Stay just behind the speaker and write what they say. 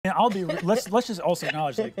And I'll be. Let's just also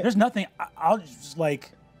acknowledge, like, there's nothing. I'll just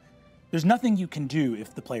like, there's nothing you can do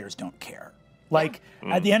if the players don't care. Like,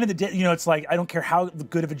 at the end of the day, you know, it's like, I don't care how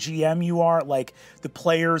good of a GM you are, like, the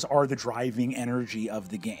players are the driving energy of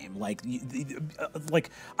the game. Like,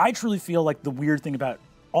 I truly feel like the weird thing about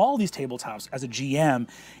all these tabletops as a GM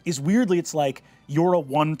is, weirdly, it's like you're a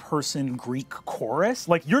one-person Greek chorus.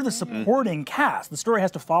 Like, you're the supporting cast. The story has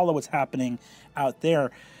to follow what's happening out there.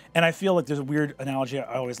 And I feel like there's a weird analogy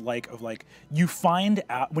I always like of, like, you find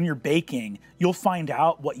out, when you're baking, you'll find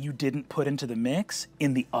out what you didn't put into the mix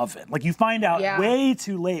in the oven. Like, you find out way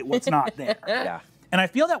too late what's not there. And I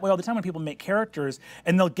feel that way all the time when people make characters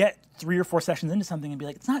and they'll get 3 or 4 sessions into something and be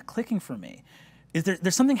like, it's not clicking for me.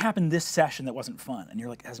 There's something happened this session that wasn't fun. And you're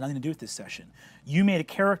like, it has nothing to do with this session. You made a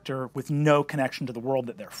character with no connection to the world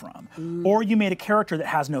that they're from. Or you made a character that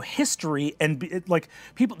has no history, and like,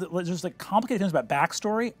 people, there's like complicated things about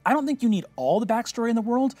backstory. I don't think you need all the backstory in the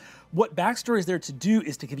world. What backstory is there to do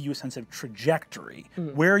is to give you a sense of trajectory.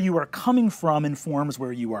 Where you are coming from informs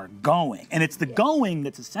where you are going. And it's the going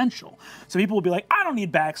that's essential. So people will be like, I don't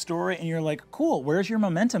need backstory. And you're like, cool, where's your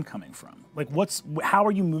momentum coming from? Like, how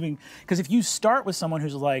are you moving? Because if you start with someone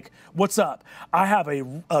who's like, what's up? I have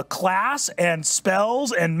a class and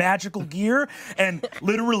spells and magical gear and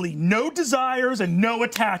literally no desires and no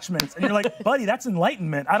attachments. And you're like, buddy, that's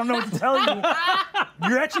enlightenment. I don't know what to tell you.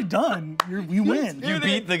 You're actually done. You win. You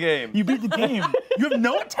beat the game. You beat the game. You have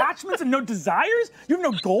no attachments and no desires? You have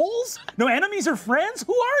no goals? No enemies or friends?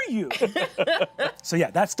 Who are you? So yeah,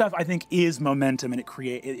 that stuff I think is momentum, and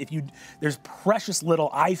there's precious little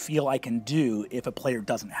I feel I can do if a player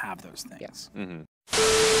doesn't have those things.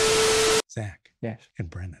 Zach. Yes. And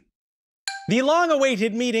Brennan. The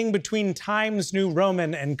long-awaited meeting between Times New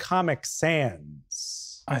Roman and Comic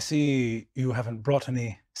Sans. I see you haven't brought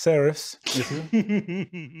any serifs with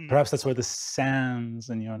you. Perhaps that's where the sans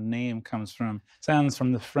in your name comes from. Sans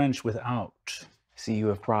from the French without. See, you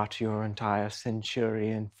have brought your entire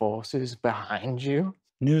centurion forces behind you.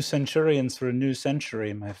 New centurions for a new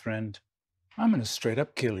century, my friend. I'm gonna straight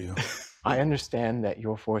up kill you. I understand that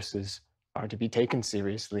your forces are to be taken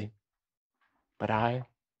seriously, but I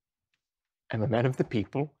am a man of the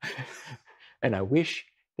people, and I wish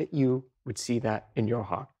that you would see that in your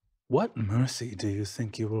heart. What mercy do you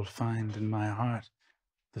think you will find in my heart?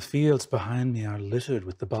 The fields behind me are littered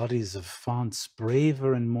with the bodies of fonts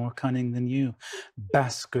braver and more cunning than you.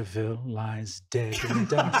 Baskerville lies dead in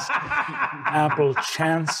the dust. Apple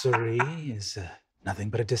Chancery is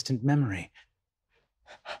nothing but a distant memory.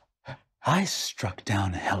 I struck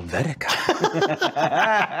down Helvetica.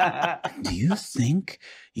 Do you think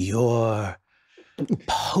your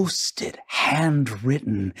posted,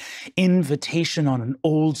 handwritten invitation on an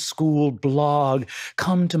old school blog,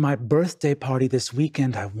 come to my birthday party this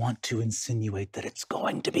weekend, I want to insinuate that it's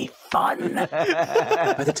going to be fun?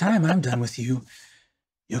 By the time I'm done with you,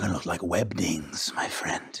 you're gonna look like webdings, my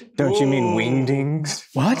friend. Don't you mean wingdings?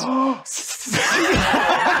 What?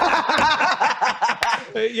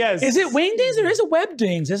 Yes. Is it wingdings or is it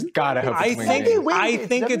webdings? Isn't God, I hope it's I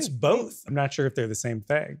think it's both. I'm not sure if they're the same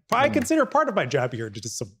thing. I consider part of my job here to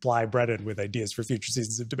just supply Brennan with ideas for future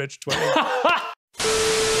seasons of Dimension 20.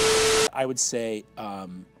 I would say,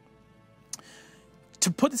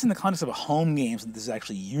 to put this in the context of a home game, so that this is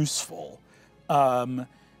actually useful,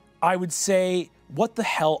 I would say, what the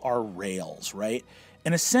hell are rails, right?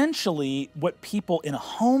 And essentially, what people in a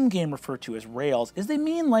home game refer to as rails is they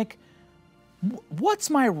mean, like, what's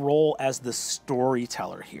my role as the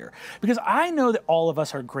storyteller here? Because I know that all of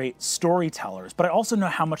us are great storytellers, but I also know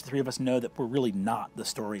how much the three of us know that we're really not the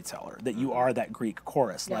storyteller, that you are that Greek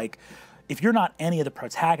chorus. Yeah. Like, if you're not any of the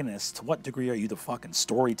protagonists, to what degree are you the fucking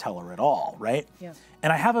storyteller at all, right? Yeah.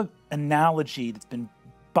 And I have an analogy that's been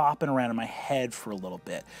bopping around in my head for a little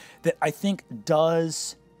bit that I think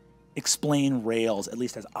does explain rails, at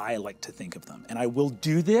least as I like to think of them. And I will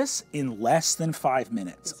do this in less than 5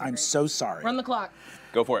 minutes. I'm so sorry. Run the clock.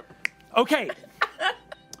 Go for it. Okay.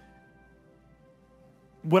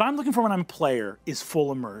 What I'm looking for when I'm a player is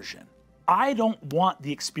full immersion. I don't want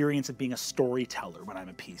the experience of being a storyteller when I'm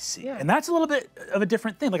a PC. Yeah. And that's a little bit of a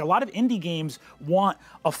different thing. Like, a lot of indie games want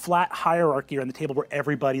a flat hierarchy around the table where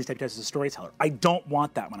everybody's typed as a storyteller. I don't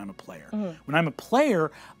want that when I'm a player. When I'm a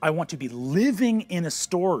player, I want to be living in a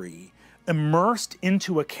story, immersed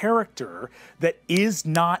into a character that is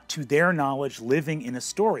not, to their knowledge, living in a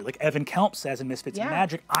story. Like Evan Kelp says in Misfits and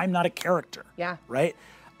Magic, I'm not a character. Yeah. Right?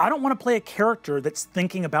 I don't want to play a character that's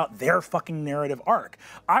thinking about their fucking narrative arc.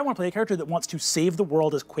 I want to play a character that wants to save the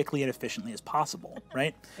world as quickly and efficiently as possible,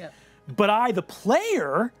 right? Yeah. But I, the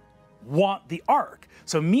player, want the arc.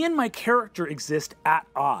 So me and my character exist at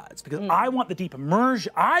odds because I want the deep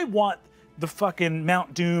immersion. I want the fucking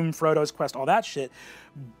Mount Doom, Frodo's quest, all that shit.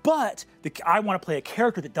 But I want to play a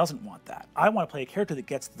character that doesn't want that. I want to play a character that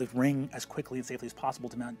gets the ring as quickly and safely as possible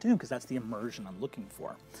to Mount Doom because that's the immersion I'm looking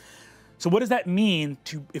for. So what does that mean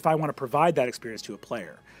if I want to provide that experience to a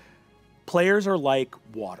player? Players are like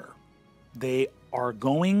water. They are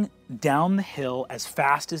going down the hill as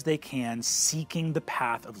fast as they can, seeking the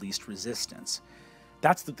path of least resistance.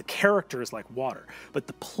 That's the character is like water. But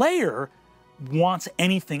the player wants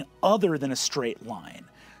anything other than a straight line.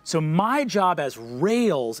 So my job as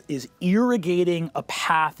rails is irrigating a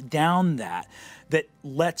path down that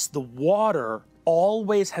lets the water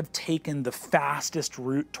always have taken the fastest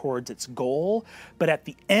route towards its goal, but at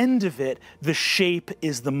the end of it, the shape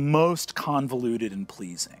is the most convoluted and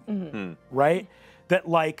pleasing, right? That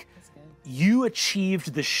like, you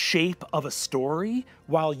achieved the shape of a story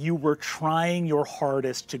while you were trying your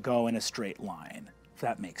hardest to go in a straight line. If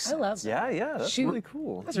that makes sense. I love that. Yeah, that's really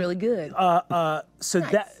cool. That's really good. So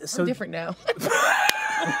Nice. I'm different now.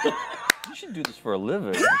 You should do this for a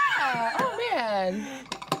living. Oh man.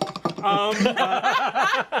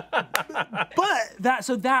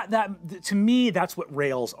 But to me, that's what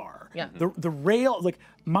rails are. Yeah. The rail, like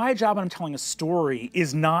my job when I'm telling a story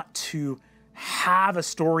is not to have a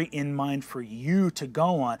story in mind for you to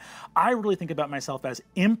go on. I really think about myself as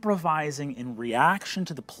improvising in reaction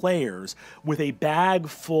to the players with a bag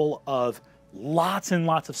full of lots and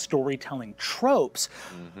lots of storytelling tropes,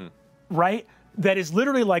 right? That is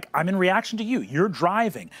literally like, I'm in reaction to you. You're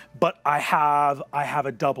driving, but I have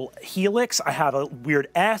a double helix. I have a weird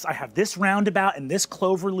S. I have this roundabout and this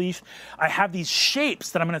clover leaf. I have these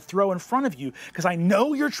shapes that I'm going to throw in front of you because I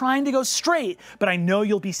know you're trying to go straight, but I know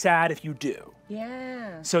you'll be sad if you do.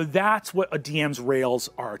 Yeah. So that's what a DM's rails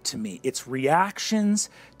are to me. It's reactions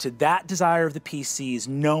to that desire of the PCs,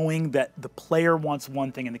 knowing that the player wants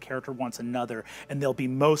one thing and the character wants another, and they'll be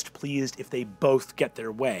most pleased if they both get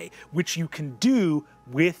their way, which you can do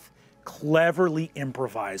with cleverly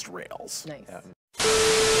improvised rails. Nice.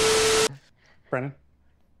 Yeah. Brennan?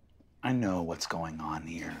 I know what's going on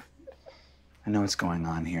here. I know what's going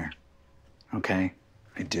on here. Okay?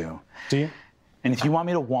 I do. Do you? And if you want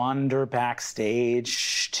me to wander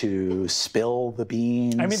backstage to spill the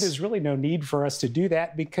beans... I mean, there's really no need for us to do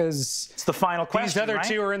that because... It's the final question, these other right?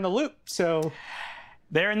 two are in the loop, so...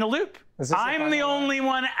 They're in the loop. I'm the only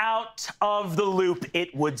one out of the loop,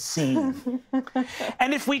 it would seem.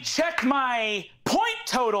 And if we check my point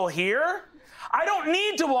total here, I don't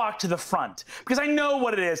need to walk to the front because I know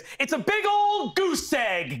what it is. It's a big old goose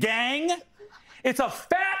egg, gang. It's a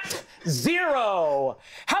fat 0.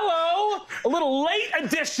 Hello, a little late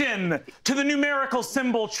addition to the numerical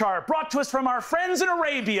symbol chart brought to us from our friends in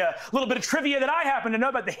Arabia. A little bit of trivia that I happen to know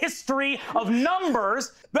about the history of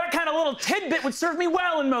numbers. That kind of little tidbit would serve me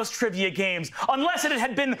well in most trivia games, unless it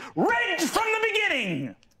had been rigged from the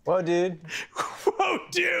beginning. Whoa, dude. Whoa,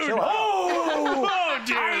 dude. Whoa,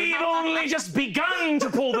 dude. I've only just begun to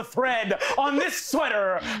pull the thread on this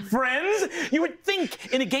sweater, friends. You would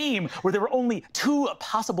think in a game where there were only 2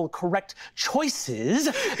 possible correct choices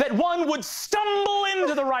that one would stumble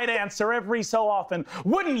into the right answer every so often,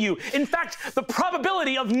 wouldn't you? In fact, the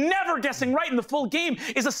probability of never guessing right in the full game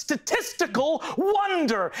is a statistical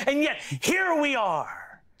wonder. And yet, here we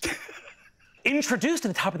are. Introduced to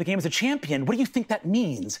the top of the game as a champion, what do you think that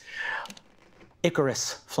means?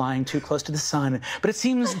 Icarus flying too close to the sun. But it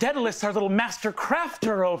seems Daedalus, our little master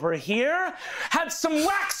crafter over here, had some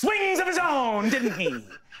wax wings of his own, didn't he?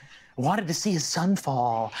 Wanted to see his sun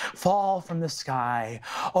fall from the sky.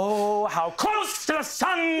 Oh, how close to the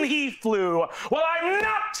sun he flew. Well, I'm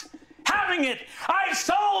not having it. I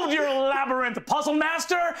solved your labyrinth, puzzle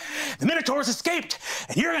master. The Minotaurs escaped,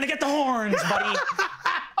 and you're gonna get the horns, buddy.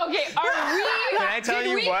 Okay, are we? Can I tell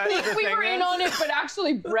you what Did we think we were in on it, but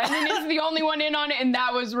actually Brennan is the only one in on it, and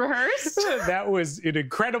that was rehearsed? That was an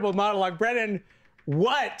incredible monologue. Brennan,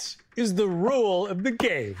 what is the rule of the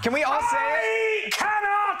game? Can we all say I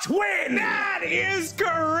cannot win! That is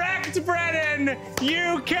correct, Brennan!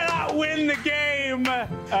 You cannot win the game!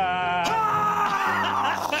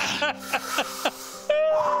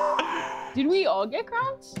 Did we all get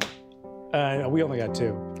crowns? We only got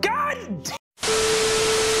 2. God!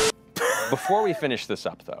 Before we finish this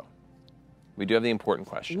up, though, we do have the important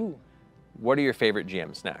question. Ooh. What are your favorite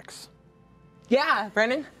GM snacks? Yeah,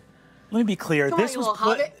 Brennan. Let me be clear. Come on, you little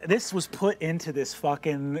hobbit. This was put into this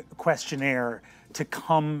fucking questionnaire to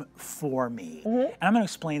come for me. And I'm gonna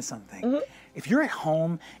explain something. If you're at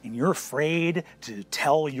home and you're afraid to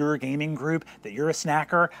tell your gaming group that you're a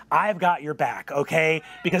snacker, I've got your back, okay?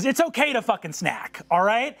 Because it's okay to fucking snack, all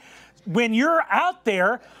right? when you're out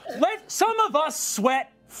there, some of us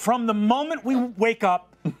sweat from the moment we wake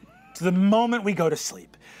up to the moment we go to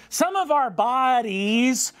sleep. Some of our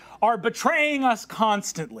bodies are betraying us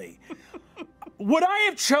constantly. Would I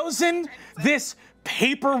have chosen this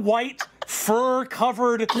paper white,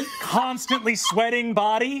 fur-covered, constantly sweating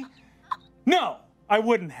body? No, I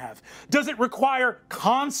wouldn't have. Does it require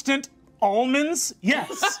constant almonds?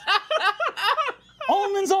 Yes.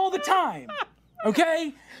 Almonds all the time.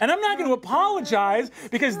 Okay? And I'm not going to apologize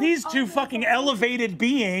because these two fucking elevated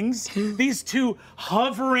beings, these two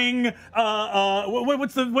hovering, what are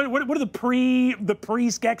the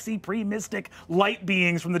pre-Skeksis, pre-mystic light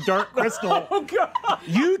beings from the Dark Crystal? Oh, God.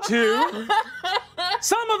 You two,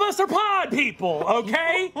 some of us are pod people,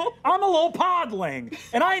 okay? I'm a little podling,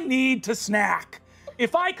 and I need to snack.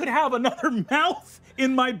 If I could have another mouth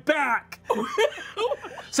in my back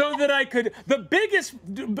so that I could, the biggest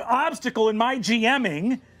obstacle in my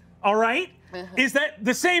GMing, all right, is that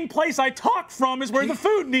the same place I talk from is where the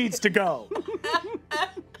food needs to go.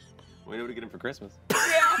 We know what to get him for Christmas.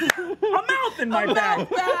 A mouth in my back.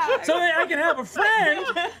 So that I can have a friend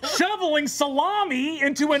shoveling salami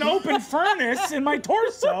into an open furnace in my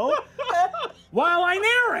torso while I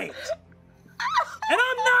narrate. And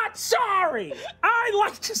I'm not sorry. I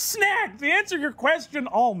like to snack. To answer your question,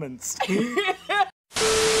 almonds.